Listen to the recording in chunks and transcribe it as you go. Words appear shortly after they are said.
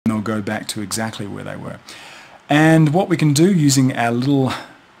they'll go back to exactly where they were. And what we can do using our little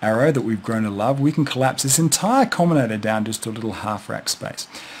arrow that we've grown to love, we can collapse this entire combinator down just to a little half rack space.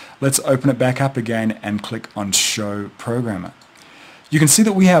 Let's open it back up again and click on Show Programmer. You can see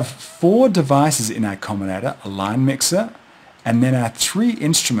that we have 4 devices in our combinator, a line mixer, and then our 3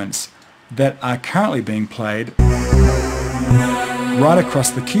 instruments that are currently being played right across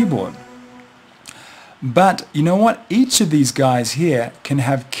the keyboard. But you know what? Each of these guys here can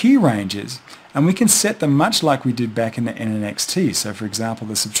have key ranges, and we can set them much like we did back in the NNXT. So for example,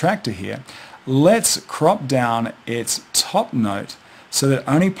 the subtractor here, let's crop down its top note so that it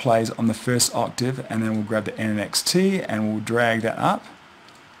only plays on the first octave, and then we'll grab the NNXT and we'll drag that up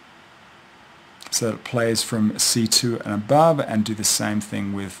so that it plays from C2 and above, and do the same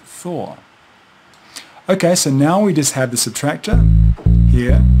thing with Thor. Okay, so now we just have the subtractor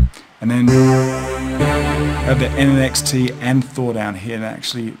here, and then have the NNXT and Thor down here. And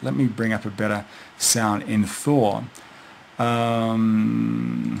actually, let me bring up a better sound in Thor.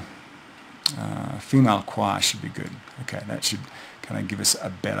 Female choir should be good. Okay, that should kind of give us a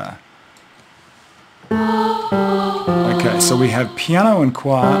better... Okay, so we have piano and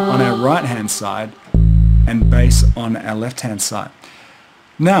choir on our right hand side and bass on our left hand side.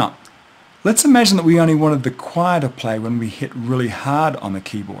 Now, let's imagine that we only wanted the choir to play when we hit really hard on the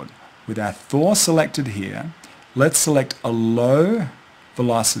keyboard. With our Thor selected here, let's select a low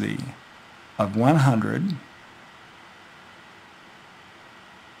velocity of 100,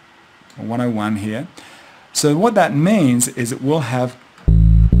 or 101 here. So what that means is it will have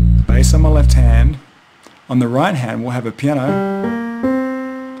bass on my left hand. On the right hand, we'll have a piano,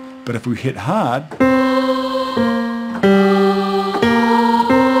 but if we hit hard, the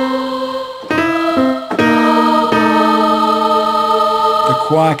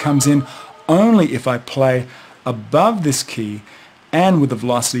choir comes in only if I play above this key and with a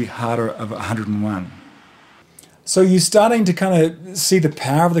velocity harder of 101. So you're starting to kind of see the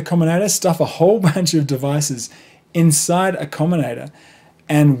power of the Combinator, stuff a whole bunch of devices inside a Combinator.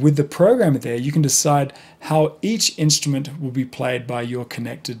 And with the programmer there, you can decide how each instrument will be played by your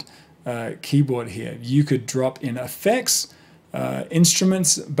connected keyboard here. You could drop in effects,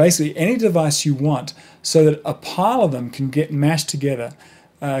 instruments, basically any device you want, so that a pile of them can get mashed together,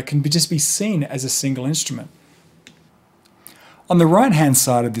 just be seen as a single instrument. On the right-hand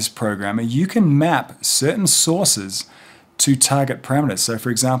side of this programmer, you can map certain sources to target parameters. So for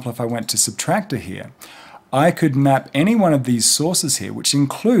example, if I went to subtractor here, I could map any one of these sources here, which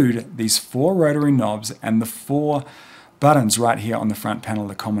include these 4 rotary knobs and the 4 buttons right here on the front panel of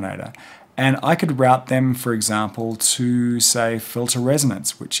the Combinator. And I could route them, for example, to, say, filter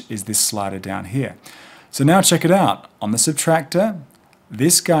resonance, which is this slider down here. So now check it out. On the subtractor,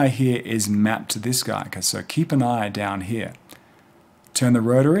 this guy here is mapped to this guy. Okay, so keep an eye down here. Turn the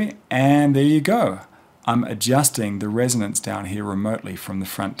rotary, and there you go. I'm adjusting the resonance down here remotely from the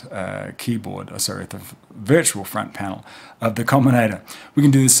front keyboard, the virtual front panel of the Combinator. We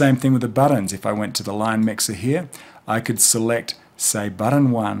can do the same thing with the buttons. If I went to the line mixer here, I could select, say, button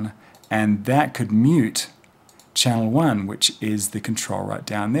 1, and that could mute channel 1, which is the control right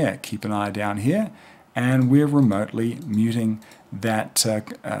down there. Keep an eye down here, and we're remotely muting that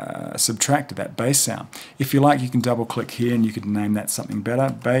subtractor, that bass sound. If you like, you can double click here and you could name that something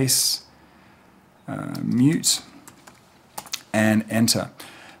better, bass, mute, and enter.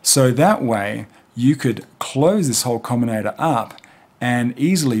 So that way you could close this whole Combinator up and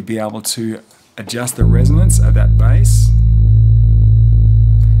easily be able to adjust the resonance of that bass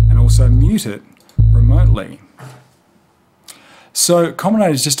and also mute it remotely. So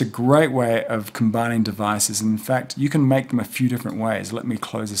Combinator is just a great way of combining devices, and in fact you can make them a few different ways. Let me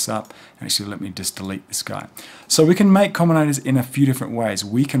close this up. Actually, let me just delete this guy. So we can make Combinators in a few different ways.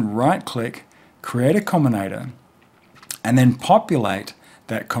 We can right click, create a Combinator, and then populate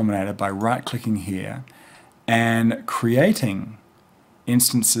that Combinator by right clicking here and creating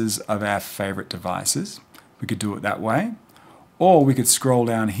instances of our favorite devices. We could do it that way, or we could scroll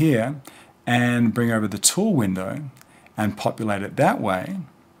down here and bring over the tool window and populate it that way.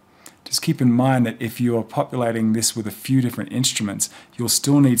 Just keep in mind that if you're populating this with a few different instruments, you'll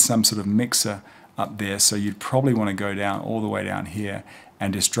still need some sort of mixer up there, so you'd probably want to go down all the way down here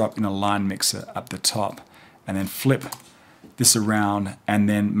and just drop in a line mixer up the top, and then flip this around and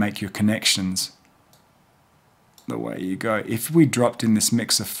then make your connections the way you go. If we dropped in this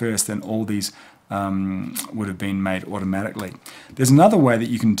mixer first, then all these would have been made automatically. There's another way that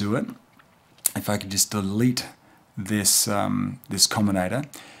you can do it. If I could just delete this this Combinator,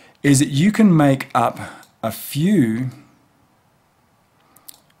 is that you can make up a few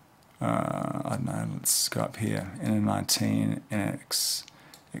I don't know, let's go up here, N19, NX,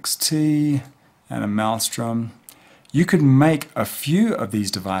 XT and a Maelstrom. You could make a few of these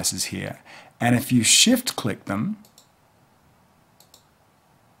devices here, and if you shift click them,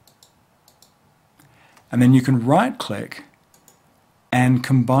 and then you can right click and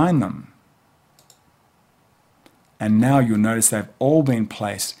combine them. And now you'll notice they've all been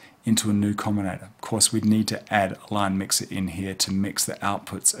placed into a new combinator. Of course, we'd need to add a line mixer in here to mix the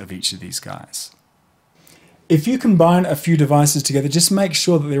outputs of each of these guys. If you combine a few devices together, just make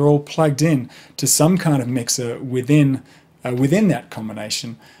sure that they're all plugged in to some kind of mixer within that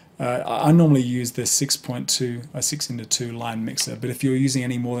combination. I normally use the 6x2 line mixer, but if you're using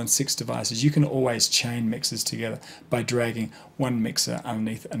any more than 6 devices, you can always chain mixers together by dragging one mixer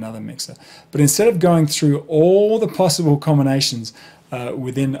underneath another mixer. But instead of going through all the possible combinations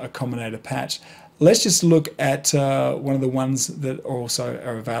within a combinator patch, let's just look at one of the ones that also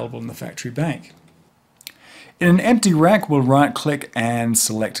are available in the factory bank. In an empty rack, we'll right click and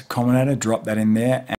select Combinator, drop that in there.